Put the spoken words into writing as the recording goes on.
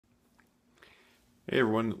Hey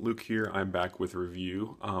everyone, Luke here. I'm back with a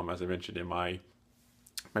review. As I mentioned in my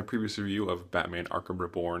previous review of Batman Arkham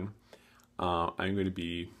Reborn, I'm going to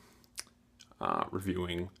be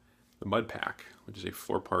reviewing the Mud Pack, which is a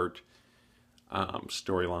four-part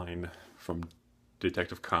storyline from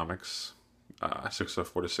Detective Comics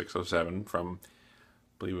 604 to 607 from, I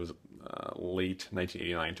believe it was late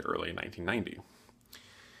 1989 to early 1990.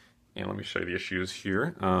 And let me show you the issues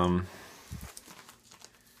here.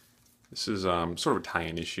 This is sort of a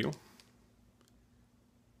tie-in issue.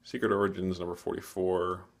 Secret Origins number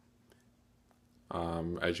 44.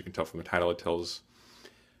 As you can tell from the title, it tells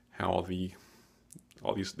how the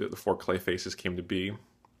four clay faces came to be.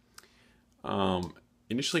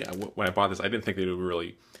 Initially, when I bought this, I didn't think they would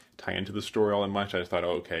really tie into the story all that much. I just thought,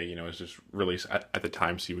 oh, okay, it's just released at the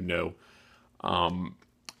time, so you would know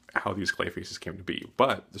how these clay faces came to be.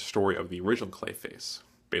 But the story of the original clay face,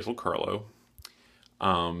 Basil Carlo,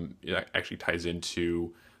 it actually ties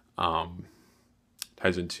into the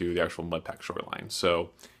actual Mudpack storyline. So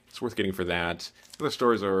it's worth getting for that. The other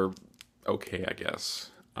stories are okay, I guess.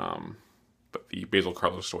 But the Basil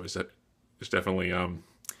Carlos story is definitely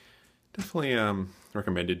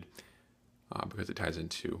recommended because it ties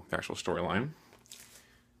into the actual storyline.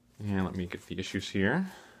 And let me get the issues here.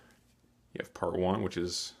 You have part 1, which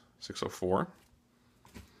is 604.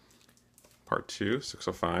 Part 2,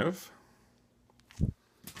 605.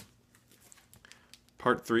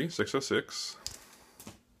 Part 3, 606.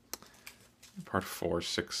 Part 4,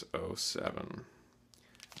 607.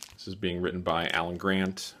 This is being written by Alan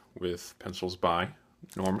Grant with pencils by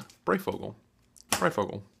Norm Breyfogle.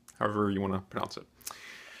 Breyfogle, however you want to pronounce it.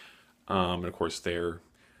 And of course, they're a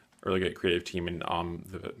really great creative team, and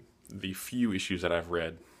the few issues that I've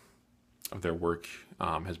read of their work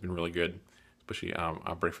has been really good, especially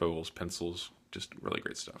Breyfogle's pencils, just really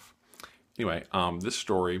great stuff. Anyway, this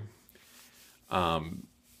story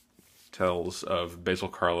tells of Basil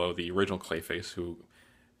Carlo, the original Clayface, who,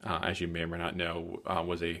 as you may or may not know,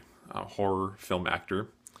 was a horror film actor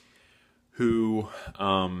who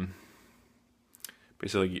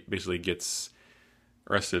basically gets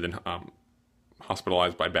arrested and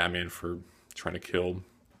hospitalized by Batman for trying to killing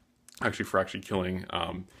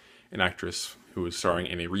an actress who was starring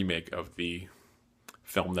in a remake of the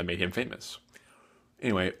film that made him famous.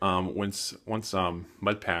 Anyway, once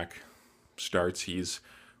Mudpack starts, he's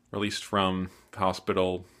released from the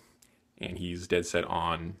hospital, and he's dead set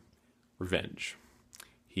on revenge.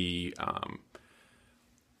 He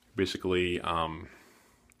basically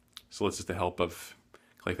solicits the help of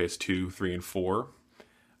Clayface 2, 3, and 4.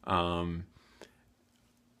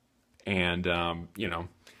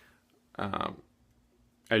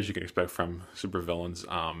 As you can expect from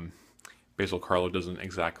supervillains, Basil Carlo doesn't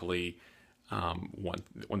exactly want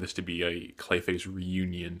this to be a Clayface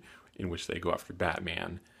reunion in which they go after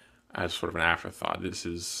Batman as sort of an afterthought. This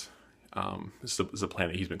is a plan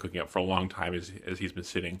that he's been cooking up for a long time as he's been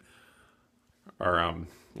sitting or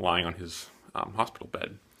lying on his hospital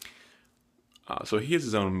bed. So he has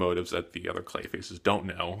his own motives that the other Clayfaces don't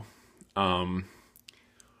know. And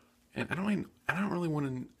I don't really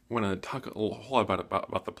want to talk a whole lot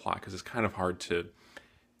about the plot, because it's kind of hard to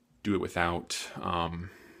do it without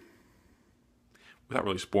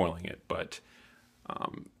really spoiling it. But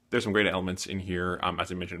there's some great elements in here.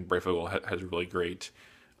 As I mentioned, Breyfogle has really great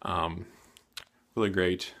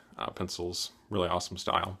pencils, really awesome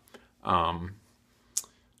style. In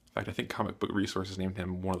fact, I think Comic Book Resources named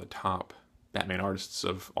him one of the top Batman artists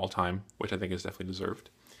of all time, which I think is definitely deserved.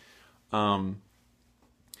 But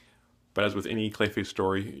as with any Clayface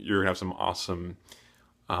story, you're going to have some awesome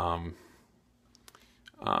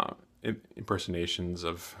impersonations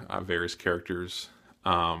of various characters.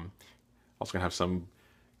 Also going to have some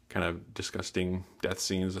kind of disgusting death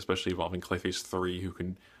scenes, especially involving Clayface 3, who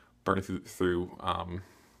can burn through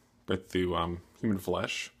human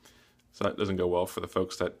flesh. So that doesn't go well for the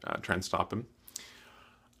folks that try and stop him.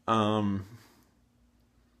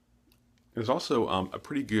 There's also a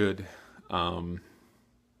pretty good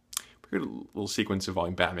little sequence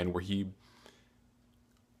involving Batman where he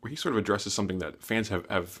sort of addresses something that fans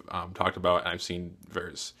have talked about, and I've seen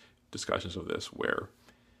various discussions of this, where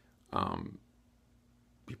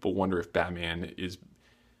people wonder if Batman is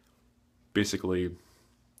basically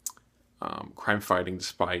crime fighting,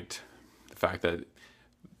 despite the fact that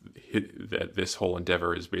this whole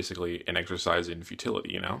endeavor is basically an exercise in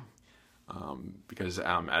futility, because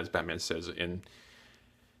as Batman says in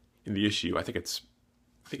the issue, I think it's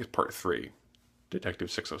part 3, Detective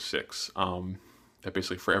 606, that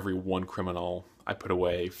basically for every one criminal I put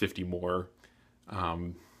away, 50 more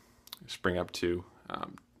spring up to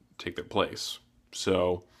take their place.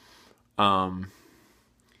 So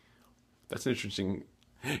that's an interesting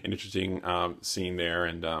scene there.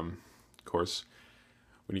 And of course,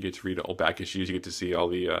 when you get to read old back issues, you get to see all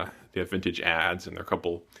the vintage ads, and there are a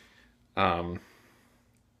couple. I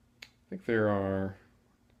think there are.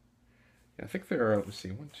 Yeah, I think there are. Let's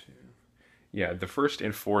see, one, two. Yeah, the first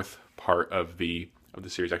and fourth part of the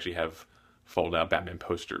series actually have fold out Batman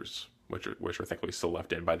posters, which are thankfully still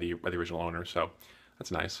left in by the original owner. So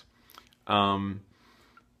that's nice. I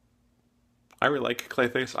really like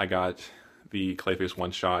Clayface. I got the Clayface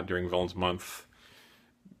one shot during Villains Month.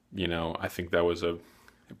 You know, I think that was a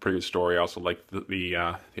pretty good story. I also like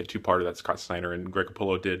the two-parter that Scott Snyder and Greg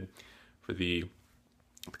Capullo did for the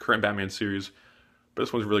current Batman series. But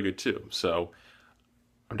this one's really good too. So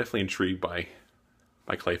I'm definitely intrigued by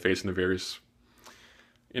Clayface and the various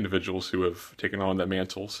individuals who have taken on that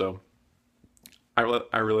mantle. So I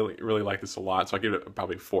really like this a lot. So I give it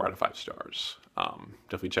probably 4 out of 5 stars.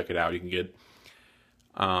 Definitely check it out. You can get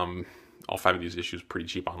all 5 of these issues pretty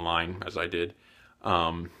cheap online, as I did.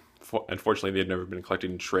 Unfortunately, they've never been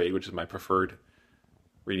collected in trade, which is my preferred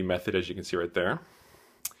reading method, as you can see right there.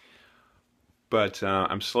 But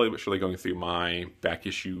I'm slowly but surely going through my back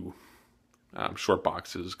issue short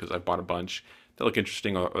boxes, because I've bought a bunch that look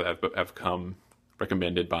interesting or have come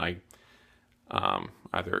recommended by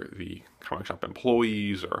either the comic shop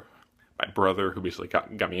employees or my brother, who basically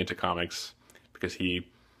got me into comics because he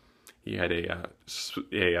had a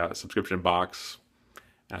subscription box,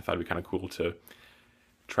 and I thought it'd be kind of cool to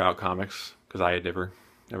try out comics, because I had never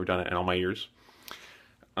done it in all my years.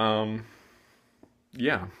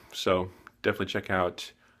 Yeah, so definitely check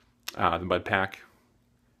out the Mud Pack.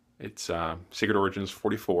 It's Secret Origins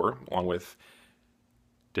 44, along with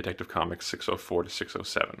Detective Comics 604 to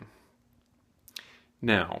 607.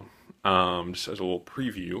 Now, just as a little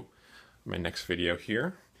preview of my next video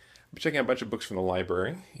here, I'll be checking out a bunch of books from the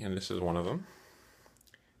library, and this is one of them.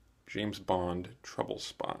 James Bond Trouble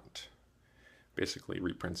Spot. Basically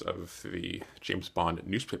reprints of the James Bond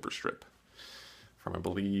newspaper strip from, I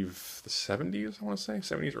believe, the 70s, I want to say,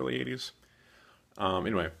 70s, early 80s.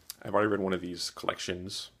 Anyway, I've already read one of these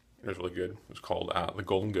collections. It was really good. It was called The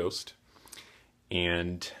Golden Ghost.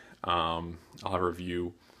 And I'll have a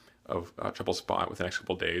review of Trouble Spot within the next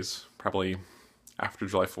couple of days, probably after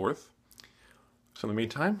July 4th. So in the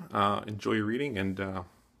meantime, enjoy your reading, and I'll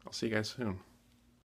see you guys soon.